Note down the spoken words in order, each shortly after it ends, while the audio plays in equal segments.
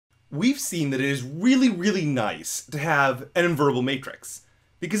we've seen that it is really, really nice to have an invertible matrix.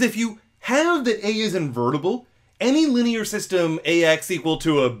 Because if you have that A is invertible, any linear system AX equal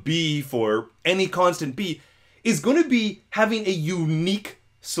to a B for any constant B is going to be having a unique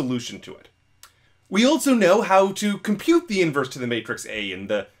solution to it. We also know how to compute the inverse to the matrix A. In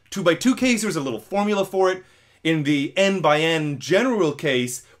the 2x2 case, there's a little formula for it. In the n by n general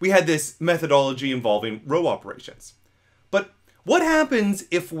case, we had this methodology involving row operations. But what happens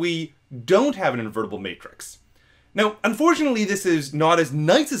if we don't have an invertible matrix? Now, unfortunately, this is not as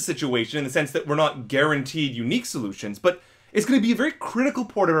nice a situation in the sense that we're not guaranteed unique solutions, but it's going to be a very critical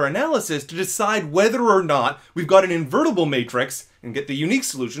part of our analysis to decide whether or not we've got an invertible matrix and get the unique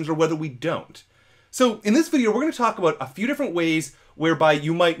solutions, or whether we don't. So in this video, we're going to talk about a few different ways whereby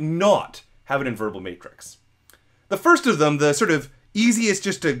you might not have an invertible matrix. The first of them, the sort of easiest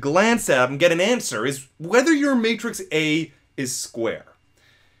just to glance at and get an answer, is whether your matrix A is square.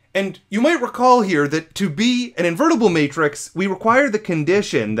 And you might recall here that to be an invertible matrix, we require the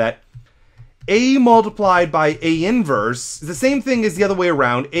condition that A multiplied by A inverse is the same thing as the other way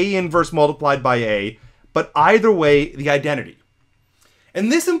around, A inverse multiplied by A, but either way, the identity. And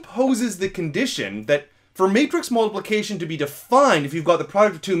this imposes the condition that for matrix multiplication to be defined, if you've got the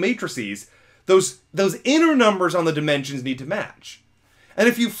product of two matrices, those inner numbers on the dimensions need to match. And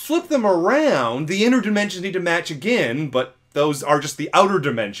if you flip them around, the inner dimensions need to match again, but those are just the outer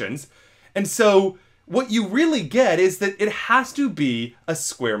dimensions. And so what you really get is that it has to be a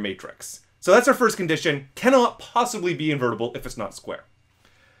square matrix. So that's our first condition. Cannot possibly be invertible if it's not square.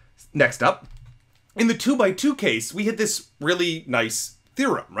 Next up, in the 2x2 case, we had this really nice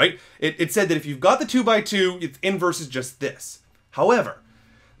theorem, right? It said that if you've got the 2x2, its inverse is just this. However,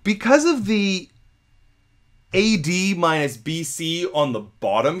 because of the AD minus BC on the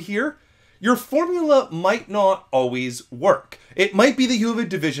bottom here, your formula might not always work. It might be that you have a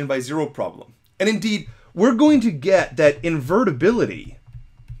division by zero problem. And indeed, we're going to get that invertibility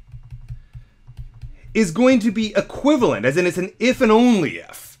is going to be equivalent, as in it's an if and only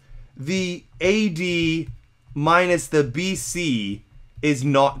if the AD minus the BC is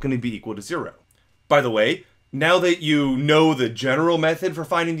not going to be equal to zero. By the way, now that you know the general method for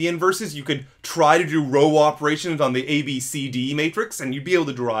finding the inverses, you could try to do row operations on the ABCD matrix, and you'd be able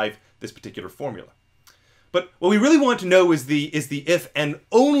to derive this particular formula. But what we really want to know is the if and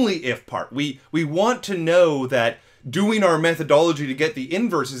only if part. We want to know that doing our methodology to get the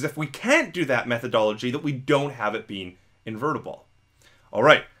inverses, if we can't do that methodology, that we don't have it being invertible. All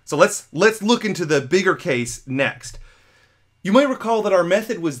right, so let's look into the bigger case next. You might recall that our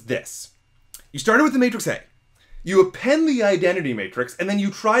method was this. You started with the matrix A. You append the identity matrix, and then you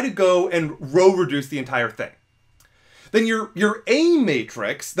try to go and row reduce the entire thing. Then your A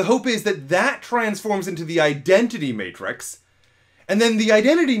matrix, the hope is that that transforms into the identity matrix, and then the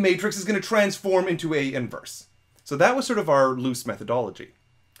identity matrix is going to transform into A inverse. So that was sort of our loose methodology.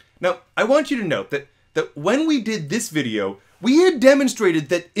 Now, I want you to note that when we did this video, we had demonstrated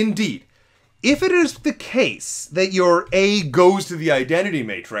that indeed, if it is the case that your A goes to the identity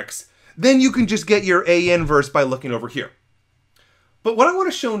matrix, then you can just get your A inverse by looking over here. But what I want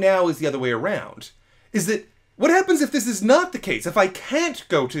to show now is the other way around, is that what happens if this is not the case? If I can't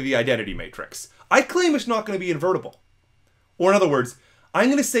go to the identity matrix, I claim it's not going to be invertible. Or in other words, I'm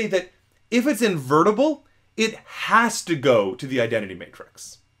going to say that if it's invertible, it has to go to the identity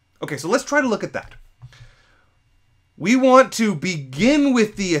matrix. Okay, so let's try to look at that. We want to begin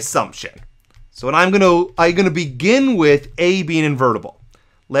with the assumption. So what I'm going to begin with A being invertible.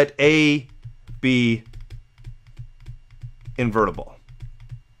 Let A be invertible.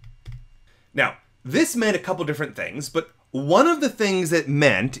 Now, this meant a couple different things, but one of the things it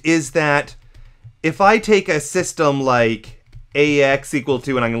meant is that if I take a system like AX equal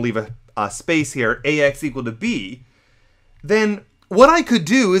to, and I'm going to leave a space here, AX equal to B, then what I could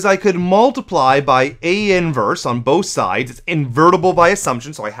do is I could multiply by A inverse on both sides. It's invertible by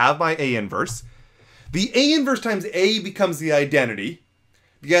assumption, so I have my A inverse. The A inverse times A becomes the identity.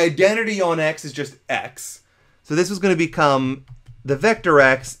 The identity on X is just X. So this is going to become the vector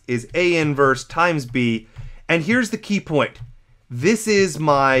X is A inverse times B. And here's the key point. This is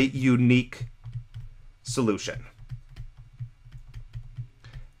my unique solution.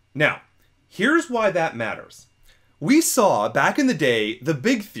 Now, here's why that matters. We saw back in the day the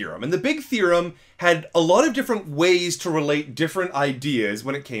Big Theorem, and the Big Theorem had a lot of different ways to relate different ideas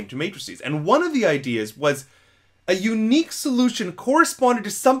when it came to matrices. And one of the ideas was a unique solution corresponded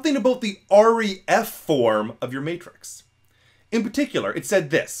to something about the REF form of your matrix. In particular, it said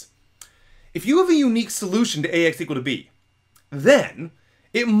this: if you have a unique solution to AX equal to B, then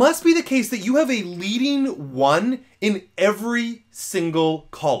it must be the case that you have a leading 1 in every single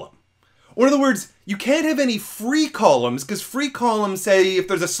column. Or in other words, you can't have any free columns, because free columns say if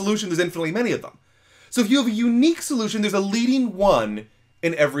there's a solution, there's infinitely many of them. So if you have a unique solution, there's a leading one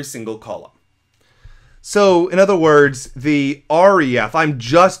in every single column. So, in other words, the REF, I'm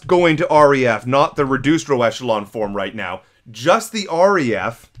just going to REF, not the reduced row echelon form right now. Just the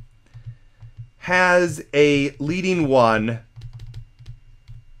REF has a leading one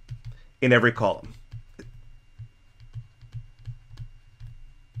in every column.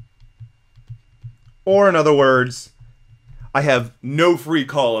 Or, in other words, I have no free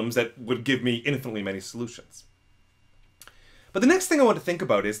columns that would give me infinitely many solutions. But the next thing I want to think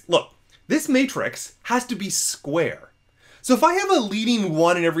about is, look, this matrix has to be square. So if I have a leading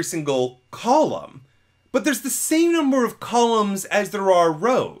one in every single column, but there's the same number of columns as there are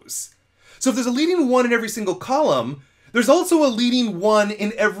rows. So if there's a leading one in every single column, there's also a leading one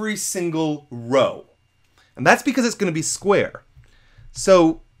in every single row. And that's because it's going to be square.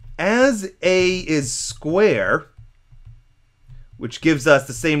 So as A is square, which gives us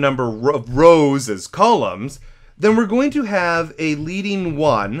the same number of rows as columns, then we're going to have a leading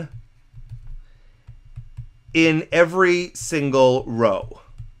one in every single row.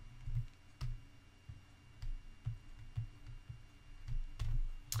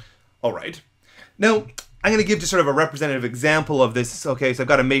 All right. Now, I'm going to give just sort of a representative example of this. Okay, so I've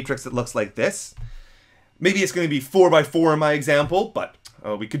got a matrix that looks like this. Maybe it's going to be 4 by 4 in my example, but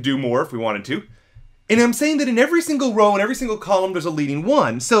we could do more if we wanted to. And I'm saying that in every single row and every single column, there's a leading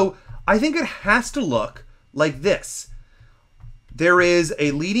one. So I think it has to look like this. There is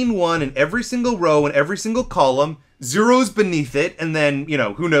a leading one in every single row and every single column, zeros beneath it, and then, you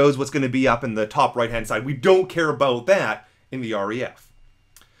know, who knows what's going to be up in the top right-hand side. We don't care about that in the REF.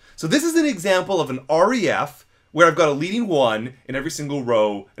 So this is an example of an REF where I've got a leading one in every single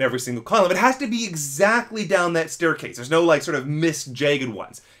row and every single column. It has to be exactly down that staircase. There's no like sort of missed jagged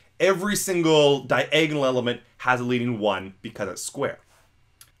ones. Every single diagonal element has a leading one because it's square.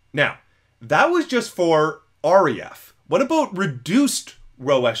 Now, that was just for REF. What about reduced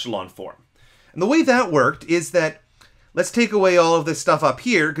row echelon form? And the way that worked is that, let's take away all of this stuff up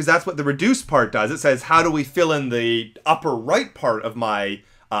here, because that's what the reduced part does. It says, how do we fill in the upper right part of my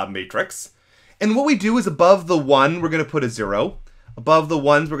matrix? And what we do is above the 1, we're going to put a 0. Above the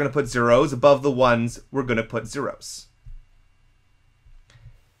 1s, we're going to put zeros. Above the 1s, we're going to put zeros.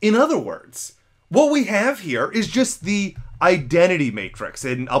 In other words, what we have here is just the identity matrix.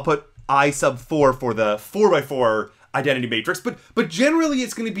 And I'll put I sub 4 for the 4 by 4 identity matrix, but generally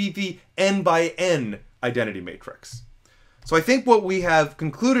it's going to be the n by n identity matrix. So I think what we have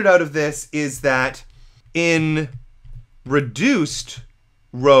concluded out of this is that in reduced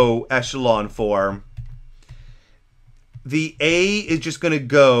row echelon form, the A is just going to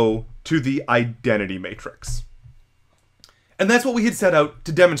go to the identity matrix. And that's what we had set out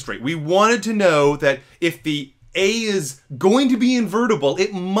to demonstrate. We wanted to know that if the A is going to be invertible,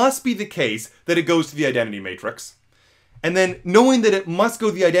 it must be the case that it goes to the identity matrix. And then knowing that it must go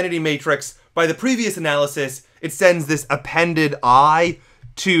to the identity matrix, by the previous analysis, it sends this appended I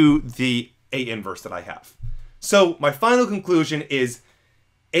to the A inverse that I have. So my final conclusion is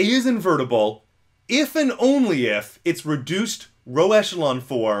A is invertible if and only if its reduced row echelon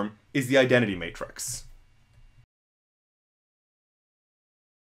form is the identity matrix.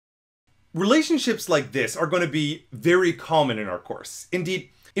 Relationships like this are going to be very common in our course. Indeed,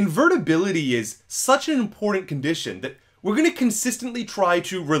 invertibility is such an important condition that we're going to consistently try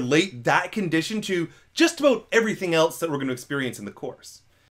to relate that condition to just about everything else that we're going to experience in the course.